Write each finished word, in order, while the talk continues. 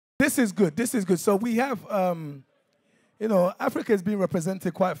This is good. This is good. So we have, you know, Africa has been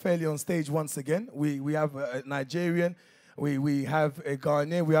represented quite fairly on stage once again. We have a Nigerian, we have a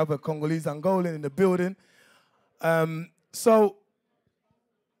Ghanaian, we have a Congolese Angolan in the building. So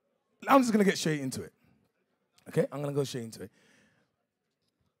I'm just going to get straight into it. Okay? I'm going to go straight into it.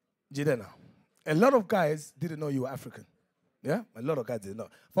 Jidenna, a lot of guys didn't know you were African. Yeah? A lot of guys didn't know.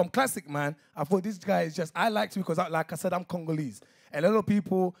 From Classic Man, I thought this guy is just, I liked him because, like I said, I'm Congolese. A lot of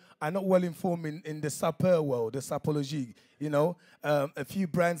people are not well informed in the sapeur world, the sapology. You know, a few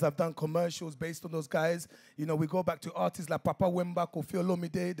brands have done commercials based on those guys. You know, we go back to artists like Papa Wemba, Kofi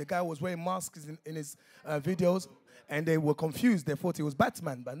Olomide. The guy was wearing masks in his videos, and they were confused. They thought he was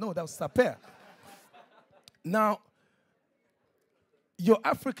Batman, but no, that was sapeur. Now, your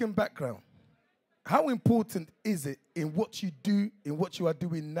African background, how important is it in what you do, in what you are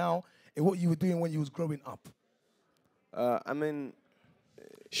doing now, in what you were doing when you was growing up? I mean,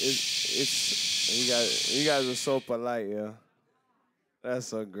 you guys are so polite, yeah. That's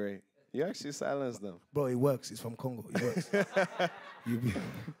so great. You actually silenced them. Bro, it works. It's from Congo. It works.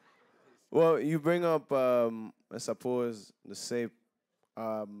 Well, you bring up, I suppose, the shape.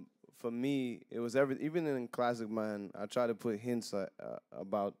 For me, it was even in Classic Man, I try to put hints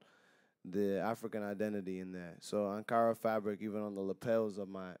about the African identity in there. So Ankara fabric, even on the lapels of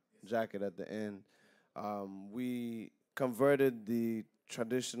my jacket at the end. We converted the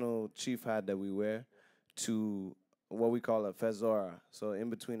traditional chief hat that we wear to what we call a fezora. So in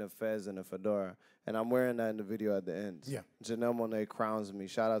between a fez and a fedora. And I'm wearing that in the video at the end. Yeah. Janelle Monáe crowns me.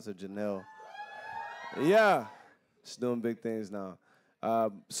 Shout out to Janelle. Yeah. She's doing big things now.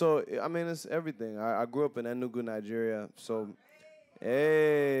 So, I mean, it's everything. I grew up in Enugu, Nigeria. So,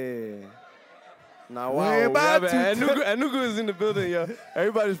 hey. Now, wow. Enugu is in the building, yo.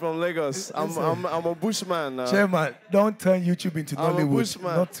 Everybody's from Lagos. I'm a bushman now. Chairman, don't turn YouTube into Nollywood. I'm a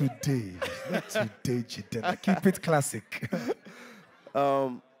bushman. Not today. Not today, Jidenna. Keep it classic.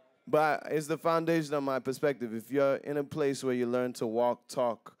 But it's the foundation of my perspective. If you're in a place where you learn to walk,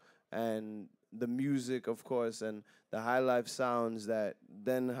 talk, and the music, of course, and the high life sounds that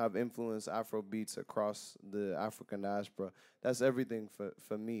then have influenced Afro beats across the African diaspora, that's everything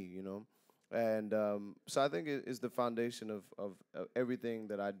for me, you know. And so I think it's the foundation of everything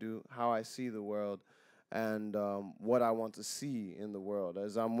that I do, how I see the world, and what I want to see in the world.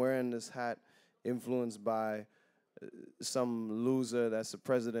 As I'm wearing this hat, influenced by some loser that's the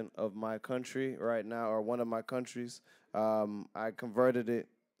president of my country right now, or one of my countries, I converted it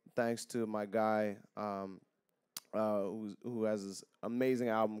thanks to my guy who has this amazing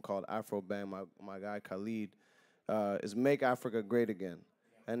album called Afro Bane, my guy Khalid, is Make Africa Great Again.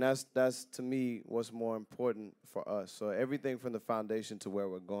 And that's to me what's more important for us. So everything from the foundation to where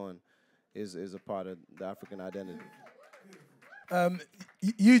we're going is a part of the African identity.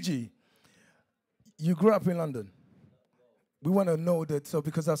 Eugy, you grew up in London. We want to know that, so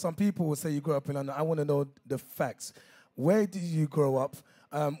because some people will say you grew up in London, I want to know the facts. Where did you grow up?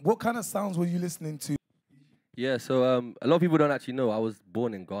 What kind of sounds were you listening to? Yeah, so a lot of people don't actually know I was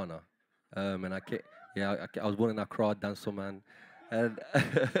born in Ghana. And I was born in Accra, Dansoman. And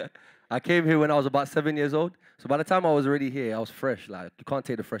I came here when I was about 7 years old. So by the time I was already here, I was fresh. Like, you can't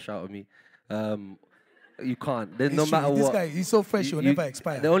take the fresh out of me. You can't. There's no matter what. This guy, he's so fresh, he'll never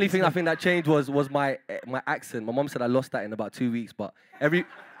expire. The only thing I think that changed was my accent. My mom said I lost that in about 2 weeks, but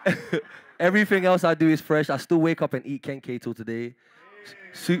everything else I do is fresh. I still wake up and eat kenke till today.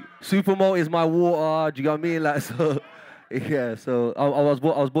 Supermalt is my water. Do you get what I mean? Like, so yeah. So I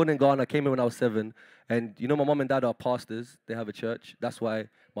was born in Ghana. I came here when I was 7. And you know, my mom and dad are pastors. They have a church. That's why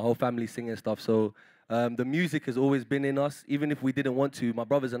my whole family's singing stuff. So the music has always been in us, even if we didn't want to. My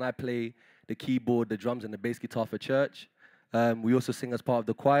brothers and I play the keyboard, the drums, and the bass guitar for church. We also sing as part of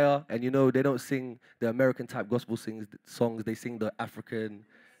the choir. And you know, they don't sing the American type gospel songs. They sing the African.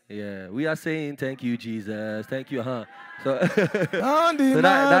 Yeah, we are saying thank you, Jesus. Thank you, huh? So,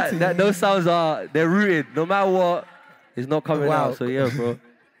 those sounds they're rooted. No matter what, it's not coming out. So yeah, bro.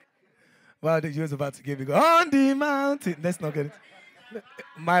 Wow, you was about to give me on the mountain. Let's not get it.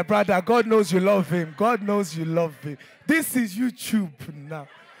 My brother, God knows you love him. God knows you love him. This is YouTube now.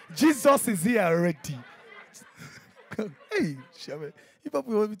 Jesus is here already. Hey, you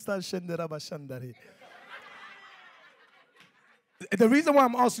probably want me to start shandari. The reason why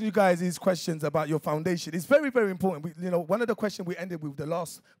I'm asking you guys these questions about your foundation is very, very important. You know, one of the questions we ended with the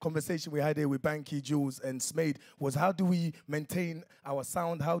last conversation we had here with Banky, Jules, and Smade was how do we maintain our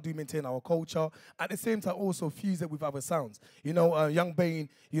sound? How do we maintain our culture? At the same time, also fuse it with other sounds. You know, Yxng Bane,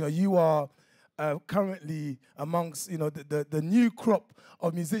 you know, you are currently amongst the new crop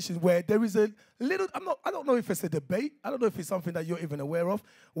of musicians, where there is a little. I don't know if it's a debate. I don't know if it's something that you're even aware of,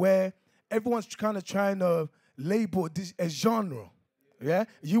 where everyone's kind of trying to label this as genre. Yeah,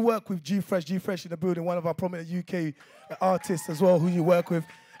 you work with G Fresh in the building, one of our prominent UK artists as well, who you work with.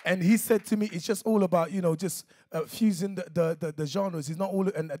 And he said to me, it's just all about, just fusing the genres. It's not all,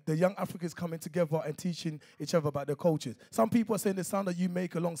 and the young Africans coming together and teaching each other about their cultures. Some people are saying the sound that you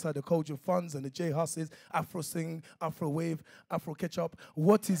make alongside the culture funds and the J Husses, Afro Sing, Afro Wave, Afro Ketchup.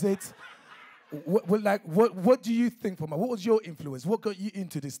 What is it? What do you think from it? What was your influence? What got you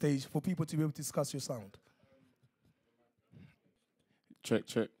into this stage for people to be able to discuss your sound? Check.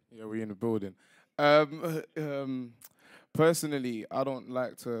 Yeah, we're in the building. Personally, I don't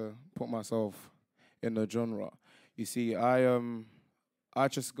like to put myself in the genre. You see, I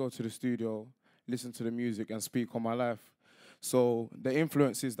just go to the studio, listen to the music, and speak on my life. So the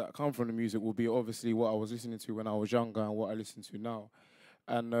influences that come from the music will be obviously what I was listening to when I was younger and what I listen to now.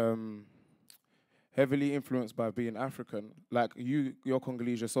 And heavily influenced by being African. Like you're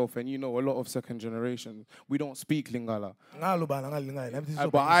Congolese yourself, and you know a lot of second generation. We don't speak Lingala.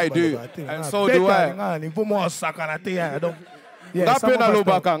 But I do, and so do I. You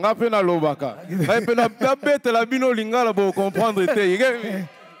get me?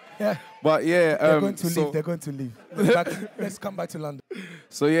 Yeah. But yeah, they're going to leave. Let's come back to London.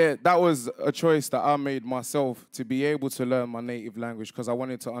 So yeah, that was a choice that I made myself to be able to learn my native language because I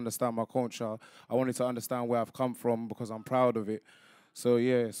wanted to understand my culture. I wanted to understand where I've come from because I'm proud of it. So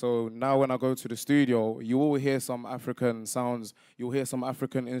yeah, so now when I go to the studio, you will hear some African sounds, you'll hear some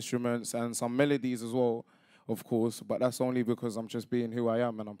African instruments and some melodies as well, of course, but that's only because I'm just being who I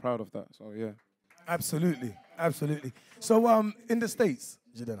am and I'm proud of that, so yeah. Absolutely. So in the States,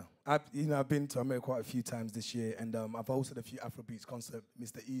 Jidenna, I've been to America quite a few times this year, and I've hosted a few Afrobeats concerts,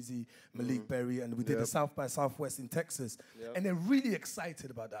 Mr. Easy, Malik Berry, and we did the South by Southwest in Texas, and they're really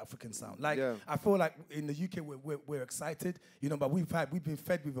excited about the African sound. Like, I feel like in the UK we're excited, but we've been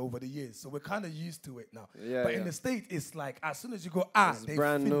fed with it over the years, so we're kind of used to it now. But in the States, it's like as soon as you go, they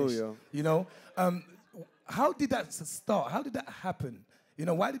brand finish, new, how did that start? How did that happen?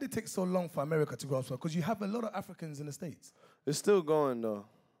 Why did it take so long for America to grow up? Because you have a lot of Africans in the States. It's still going, though.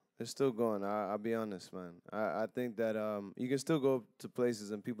 It's still going. I'll be honest, man. I think that you can still go to places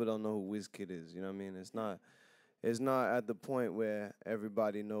and people don't know who Wizkid is. You know what I mean? It's not at the point where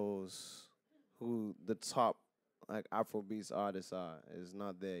everybody knows who the top Afrobeats artists are. It's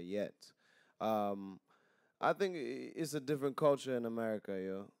not there yet. I think it's a different culture in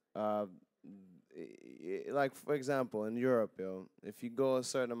America, yo. Like, for example, in Europe, if you go a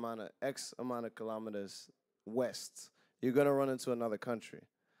certain amount of kilometers west, you're going to run into another country.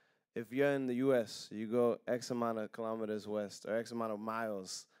 If you're in the U.S., you go X amount of kilometers west or X amount of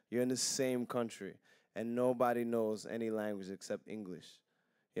miles, you're in the same country, and nobody knows any language except English.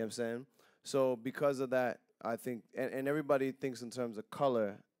 You know what I'm saying? So because of that, I think, and everybody thinks in terms of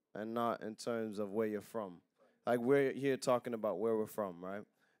color and not in terms of where you're from. Like, we're here talking about where we're from, right?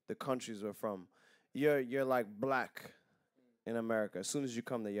 The countries we're from. You're like black in America. As soon as you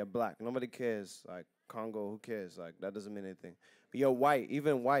come there, you're black. Nobody cares. Like Congo, who cares? Like, that doesn't mean anything. But you're white,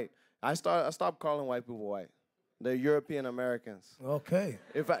 even white. I stopped calling white people white. They're European Americans. Okay.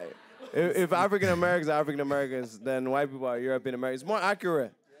 If African Americans are African Americans, then white people are European Americans. It's more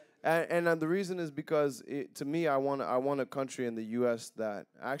accurate. And the reason is because to me, I want a country in the U.S. that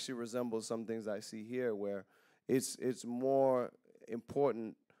actually resembles some things I see here, where it's more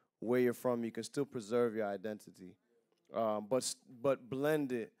important where you're from. You can still preserve your identity, but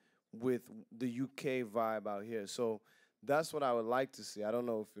blend it with the UK vibe out here. So that's what I would like to see. I don't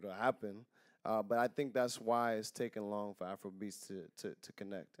know if it'll happen, but I think that's why it's taken long for Afrobeats to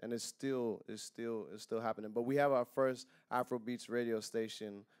connect, and it's still happening. But we have our first Afrobeats radio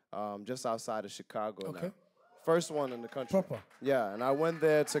station just outside of Chicago now. First one in the country. Proper. Yeah, and I went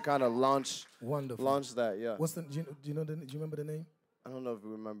there to kind of launch that. Yeah. What's do you remember the name? I don't know if you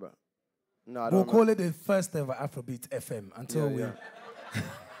remember. No, I don't. We'll call it the first ever Afrobeat FM until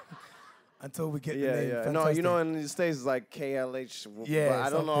until we get the name. Yeah. No, in the States it's like KLH. Yeah, but I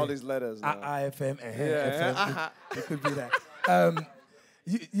don't know all these letters. IFM. FM. It could be that.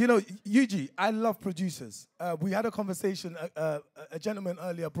 Eugy, I love producers. We had a conversation. A gentleman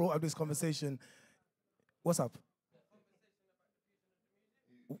earlier brought up this conversation. What's up?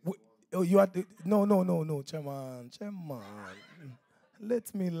 You had no, Chairman.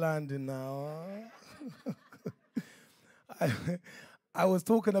 Let me land now. I was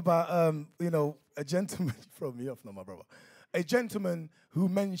talking about a gentleman from me off, no, my brother. A gentleman who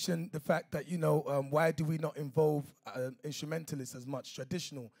mentioned the fact that why do we not involve instrumentalists as much,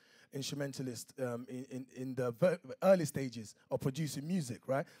 traditional instrumentalist in the early stages of producing music,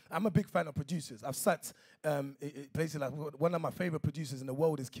 right? I'm a big fan of producers. I've sat places like, one of my favorite producers in the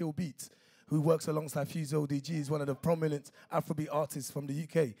world is Kill Beats, who works alongside Fuse ODG. He's one of the prominent Afrobeat artists from the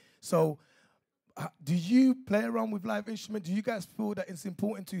UK. So do you play around with live instruments? Do you guys feel that it's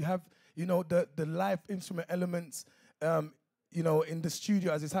important to have, you know, the live instrument elements, you know, in the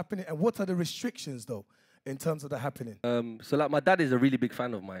studio as it's happening? And what are the restrictions, though, in terms of that happening? So, like, my dad is a really big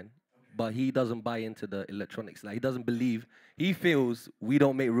fan of mine, but he doesn't buy into the electronics. Like, he doesn't believe, he feels we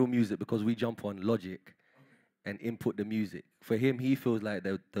don't make real music because we jump on Logic and input the music. For him, he feels like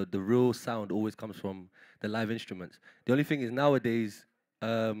the real sound always comes from the live instruments. The only thing is nowadays,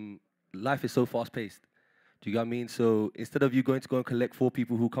 life is so fast-paced. Do you get what I mean? So instead of you going to go and collect 4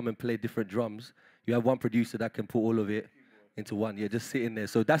 people who come and play different drums, you have one producer that can put all of it into one. Yeah, just sitting there.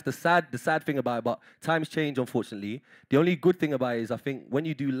 So that's the sad thing about it. But times change, unfortunately. The only good thing about it is I think when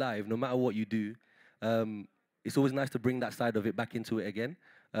you do live, no matter what you do, it's always nice to bring that side of it back into it again,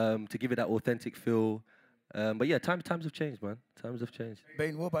 to give it that authentic feel. But yeah, times have changed, man. Times have changed.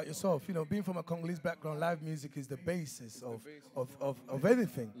 Bane, what about yourself? You know, being from a Congolese background, live music is the basis of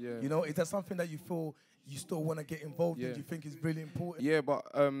anything. Yeah. You know, is that something that you feel you still want to get involved in? Do you think is really important? Yeah, but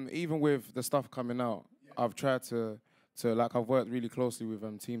even with the stuff coming out, I've tried to like, I've worked really closely with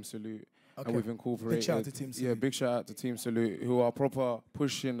Team Salute. And we've incorporated. Big shout out to Team Salute. Yeah, big shout out to Team Salute, who are proper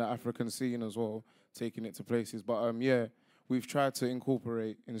pushing the African scene as well, taking it to places. But yeah, we've tried to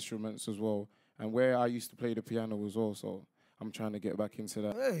incorporate instruments as well. And where I used to play the piano as well, so I'm trying to get back into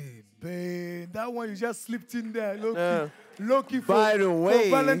that. Hey, babe, that one you just slipped in there. Low-key for, by the way,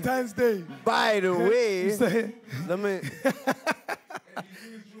 for Valentine's Day. By the way, let me...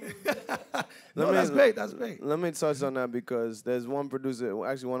 that's great, that's great. Let me touch on that because there's one producer,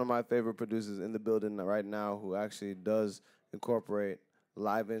 actually one of my favorite producers in the building right now who actually does incorporate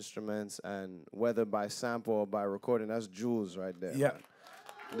live instruments, and whether by sample or by recording, that's Jules right there. Yeah.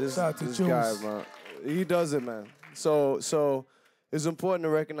 This guy, man, he does it, man. So it's important to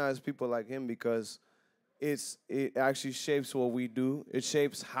recognize people like him because it actually shapes what we do. It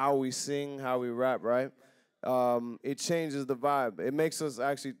shapes how we sing, how we rap, right? It changes the vibe. It makes us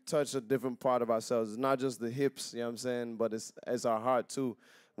actually touch a different part of ourselves. It's not just the hips, you know what I'm saying, but it's our heart too.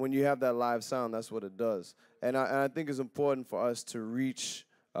 When you have that live sound, that's what it does. And I think it's important for us to reach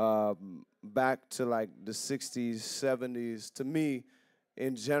back to like the 60s, 70s. To me,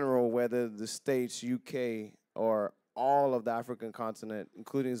 in general, whether the States, UK, or all of the African continent,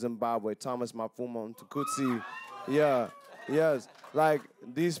 including Zimbabwe, Thomas Mafumo, Tukutsi, yeah, yes. Like,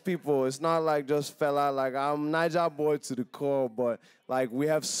 these people, it's not like just fella, like, I'm Niger boy to the core, but, like, we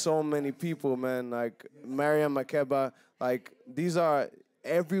have so many people, man, like, Mariam Makeba, like, these are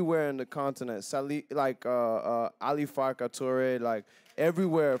everywhere in the continent, Ali Farka Toure, like,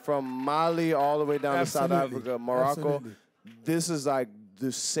 everywhere, from Mali all the way down to South Africa, Morocco. Absolutely. This is, like,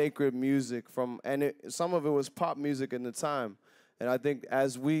 the sacred music and some of it was pop music in the time. And I think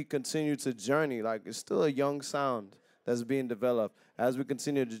as we continue to journey, like, it's still a young sound that's being developed. As we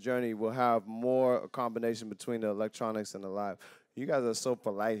continue the journey, we'll have more a combination between the electronics and the live. You guys are so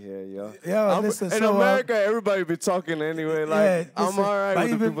polite here, yo. Yeah, listen. In America, everybody be talking anyway. Like, yeah, I'm all right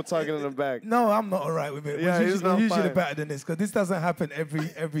with the people talking in the back. No, I'm not all right with it. Yeah, we're usually better than this because this doesn't happen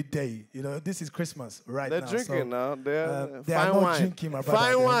every day. You know, this is Christmas right now. They're drinking now. They are not drinking, my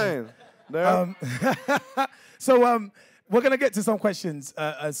brother. Fine wine. So we're gonna get to some questions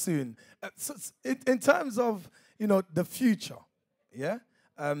soon. So in terms of, you know, the future, yeah.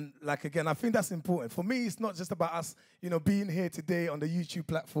 Like, again, I think that's important. For me, it's not just about us, you know, being here today on the YouTube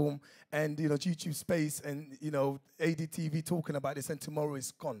platform and, you know, YouTube space and, you know, ADTV talking about this, and tomorrow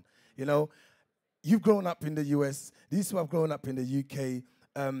is gone. You know, you've grown up in the US. These two have grown up in the UK.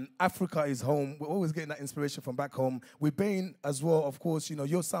 Africa is home. We're always getting that inspiration from back home. With Bane as well, of course, you know,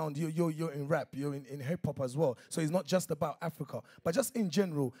 your sound, you're in rap, you're in hip-hop as well. So it's not just about Africa. But just in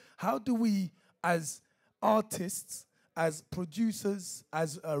general, how do we, as artists, as producers,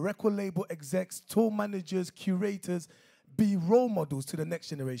 as record label execs, tour managers, curators, be role models to the next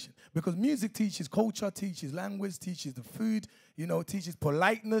generation? Because music teaches culture, teaches language, teaches the food, you know, teaches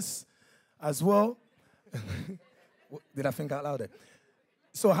politeness as well. Did I think out loud there?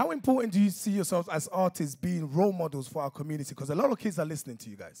 So how important do you see yourselves as artists being role models for our community? Because a lot of kids are listening to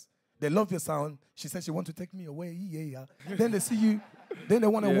you guys. They love your sound. She said she wants to take me away. Yeah. Then they see you. Then they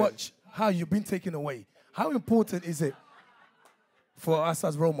want to watch how you've been taken away. How important is it for us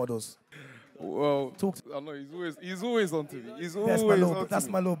as role models? Well, I know he's always on TV. He's always on TV. That's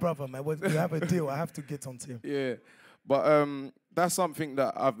my little brother, man. We have a deal. I have to get on to him. Yeah, But that's something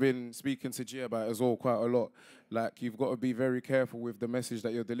that I've been speaking to G about as well quite a lot. Like, you've got to be very careful with the message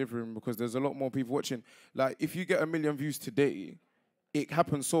that you're delivering, because there's a lot more people watching. Like, if you get 1 million views today, it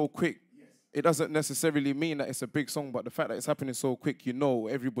happens so quick. Yes. It doesn't necessarily mean that it's a big song, but the fact that it's happening so quick, you know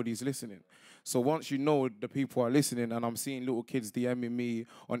everybody's listening. So once you know the people are listening, and I'm seeing little kids DMing me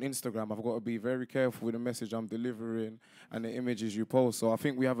on Instagram, I've got to be very careful with the message I'm delivering and the images you post. So I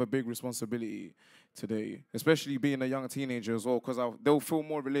think we have a big responsibility today, especially being a young teenager as well, because they'll feel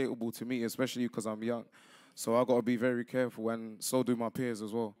more relatable to me, especially because I'm young. So I got to be very careful, and so do my peers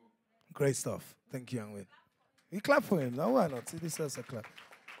as well. Great stuff. Thank you, Young Win. You clap for him. Now, why not? See, this is a clap.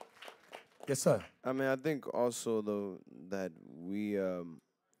 Yes, sir. I mean, I think also, though, that we, and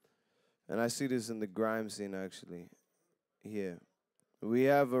I see this in the grime scene, actually, here. We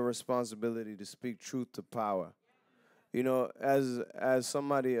have a responsibility to speak truth to power. You know, as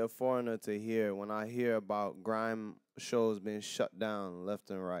somebody, a foreigner to hear, when I hear about grime shows being shut down left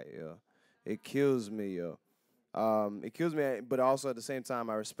and right, yo, it kills me, yo. It kills me, but also at the same time,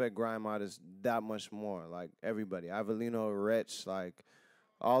 I respect grime artists that much more, like everybody. Avelino, Wretch, like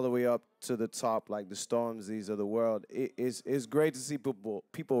all the way up to the top, like the Stormzy's of the world. It's great to see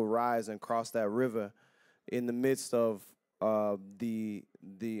people rise and cross that river in the midst of the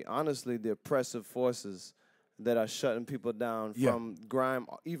honestly the oppressive forces that are shutting people down from grime,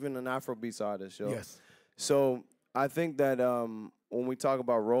 even an Afrobeats artist, yo. Yes. So I think that when we talk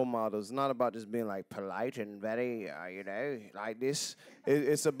about role models, it's not about just being like polite and very, you know, like this.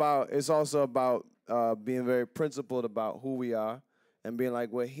 It's also about being very principled about who we are and being like,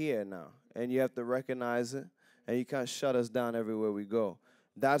 we're here now. And you have to recognize it, and you can't shut us down everywhere we go.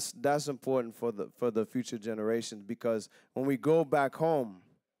 That's important for the future generations, because when we go back home,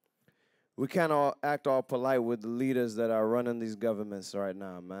 we can't all act all polite with the leaders that are running these governments right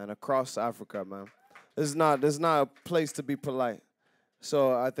now, man, across Africa, man. There's not a place to be polite.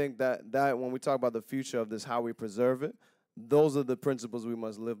 So I think that when we talk about the future of this, how we preserve it, those are the principles we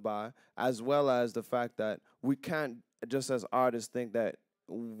must live by, as well as the fact that we can't, just as artists, think that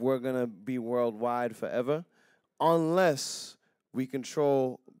we're going to be worldwide forever unless we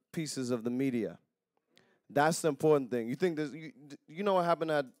control pieces of the media. That's the important thing. You think this? You know what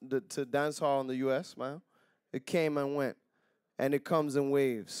happened to dance hall in the U.S., man? It came and went, and it comes in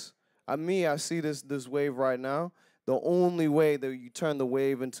waves. I see this wave right now. The only way that you turn the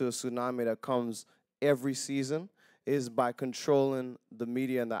wave into a tsunami that comes every season is by controlling the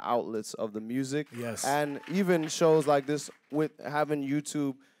media and the outlets of the music. Yes. And even shows like this, with having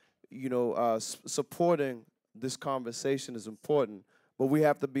YouTube, you know, supporting this conversation is important. But we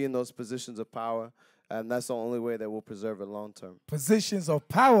have to be in those positions of power, and that's the only way that we'll preserve it long term. Positions of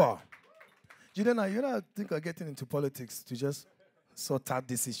power. Jidenna, you don't think of getting into politics to just sort out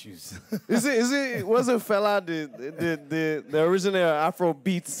these issues? Wasn't Fela the original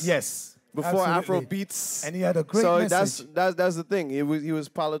Afrobeats? Yes. Before absolutely. Afrobeats. And he had a great message. So that's the thing. He was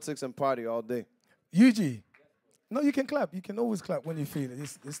politics and party all day. Eugy. No, you can clap. You can always clap when you feel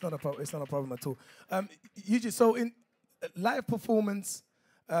it. It's not a problem at all. Eugy, so in live performance,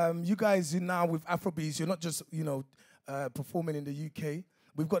 you guys, you now with Afrobeats, you're not just, you know, performing in the UK.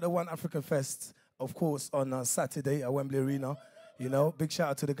 We've got the One African Fest, of course, on Saturday at Wembley Arena. You know, big shout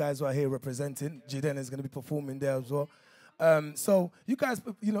out to the guys who are here representing. Jidenna is going to be performing there as well. So you guys,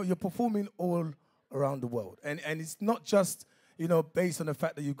 you know, you're performing all around the world. And it's not just, you know, based on the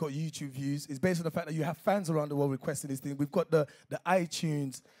fact that you've got YouTube views. It's based on the fact that you have fans around the world requesting this thing. We've got the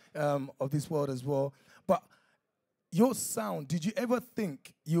iTunes of this world as well. But your sound, did you ever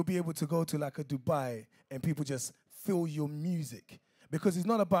think you'll be able to go to like a Dubai and people just feel your music? Because it's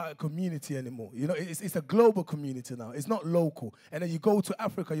not about a community anymore. You know, it's a global community now. It's not local. And then you go to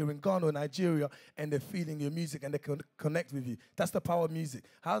Africa, you're in Ghana or Nigeria, and they're feeling your music and they can connect with you. That's the power of music.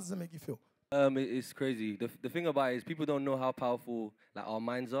 How does it make you feel? It's crazy. The thing about it is people don't know how powerful like our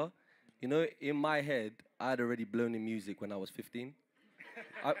minds are. You know, in my head, I had already blown in music when I was 15.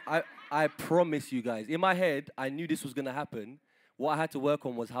 I promise you guys, in my head, I knew this was going to happen. What I had to work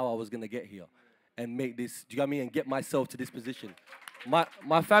on was how I was going to get here and make this, do you get me, and get myself to this position.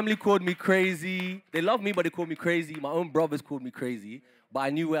 My family called me crazy. They love me, but they called me crazy. My own brothers called me crazy. But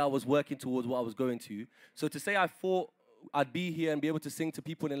I knew where I was working towards, what I was going to. So to say I thought I'd be here and be able to sing to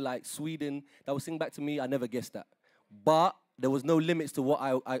people in like Sweden that would sing back to me, I never guessed that. But there was no limits to what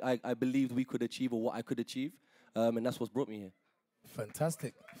I believed we could achieve or what I could achieve. And that's what's brought me here.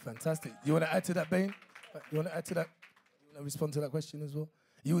 Fantastic, fantastic. You want to add to that, Bane? You want to add to that? You want to respond to that question as well?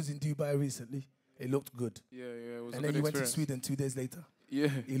 You was in Dubai recently. It looked good. Yeah, it was a good experience. And then you went to Sweden 2 days later. Yeah.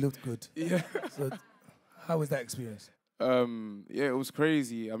 It looked good. Yeah. So how was that experience? Yeah, it was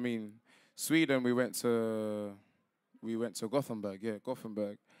crazy. I mean, Sweden, we went to we went to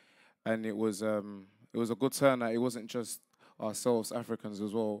Gothenburg, and it was a good turnout. It wasn't just ourselves, Africans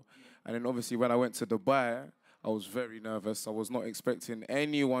as well. And then obviously when I went to Dubai, I was very nervous. I was not expecting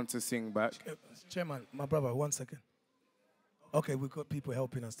anyone to sing back. Chairman, my brother, 1 second. Okay, we've got people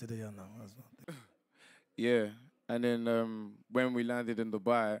helping us today now as well. Yeah. And then when we landed in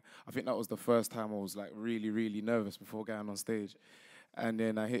Dubai, I think that was the first time I was like really, really nervous before going on stage. And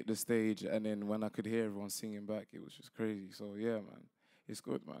then I hit the stage, and then when I could hear everyone singing back, it was just crazy. So yeah, man, it's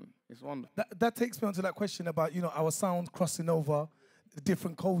good, man. It's wonderful. That takes me on to that question about, you know, our sound crossing over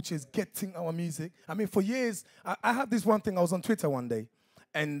different cultures, getting our music. I mean, for years, I had this one thing. I was on Twitter one day,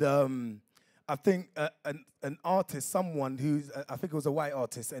 and I think an artist, someone who's, I think it was a white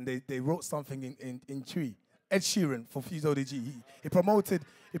artist, and they wrote something in Tree. Ed Sheeran for Fuse ODG. He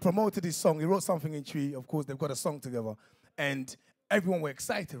promoted his song. He wrote something in Tree. Of course, they've got a song together, and everyone were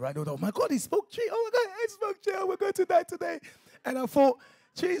excited, right? They were, oh my God, he spoke Tree. Oh my God, Ed spoke Tree. Oh, we're going to die today. And I thought,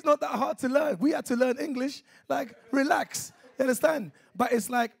 Tree is not that hard to learn. We had to learn English. Like, relax. You understand? But it's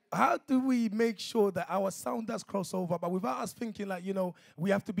like, how do we make sure that our sound does cross over, but without us thinking like, you know, we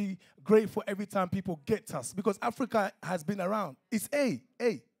have to be grateful every time people get us, because Africa has been around. It's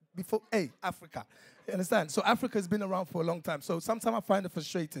before Africa. You understand? So Africa has been around for a long time. So sometimes I find it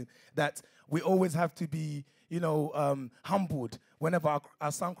frustrating that we always have to be, you know, humbled whenever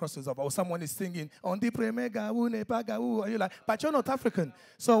our sound crosses over, or someone is singing, on the premega, and you're like, but you're not African.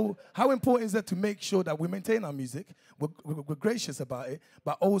 So how important is it to make sure that we maintain our music, we're gracious about it,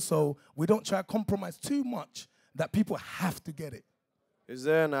 but also we don't try to compromise too much that people have to get it? Is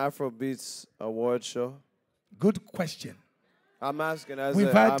there an Afrobeats award show? Good question. I'm asking as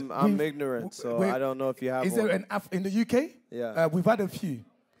I'm ignorant, so I don't know if you have is one. Is there in the UK? Yeah. We've had a few.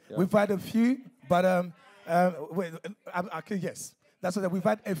 Yeah. We've had a few, but yes. That's what we've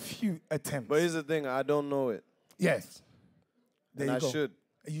had a few attempts. But here's the thing, I don't know it. Yes. There and you go. I should.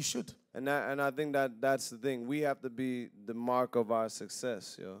 You should. And I think that's the thing. We have to be the mark of our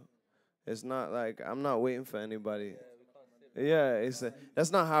success, yo. It's not like I'm not waiting for anybody. Yeah,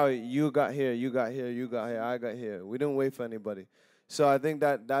 that's not how you got here, I got here. We didn't wait for anybody. So I think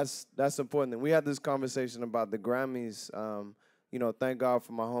that's important. We had this conversation about the Grammys. You know, thank God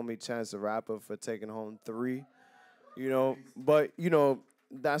for my homie Chance the Rapper for taking home 3. You know, but you know,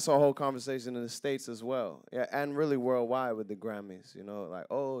 that's a whole conversation in the States as well. Yeah, and really worldwide with the Grammys. You know, like,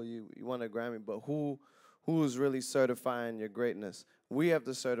 oh, you won a Grammy, but who's really certifying your greatness? We have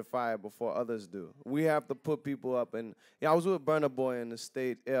to certify it before others do. We have to put people up. And yeah, I was with Burna Boy in the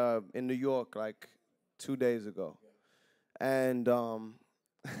state, in New York, like 2 days ago. And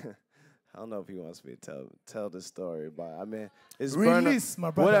I don't know if he wants me to tell the story, but I mean, it's Release,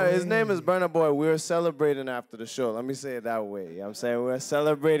 my brother. His name is Burna Boy. We were celebrating after the show. Let me say it that way. You know what I'm saying? We're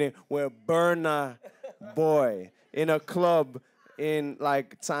celebrating with Burna Boy in a club in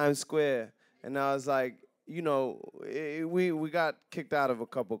like Times Square. And I was like, you know, we got kicked out of a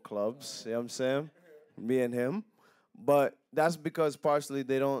couple clubs, you know what I'm saying? Me and him. But that's because partially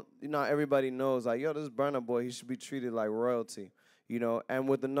they don't, you know, everybody knows, like, yo, this Burna Boy, he should be treated like royalty, you know? And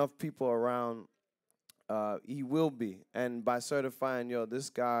with enough people around, he will be. And by certifying, yo, this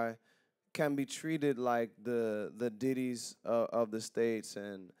guy can be treated like the Diddy's of the States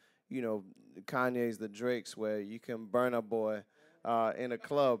and, you know, Kanye's, the Drakes, where you can burn a boy in a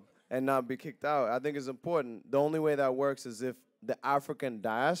club and not be kicked out. I think it's important. The only way that works is if the African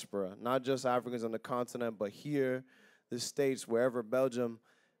diaspora, not just Africans on the continent, but here, the States, wherever, Belgium,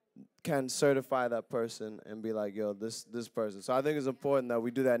 can certify that person and be like, yo, this person. So I think it's important that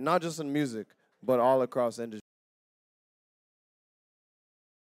we do that, not just in music, but all across industry.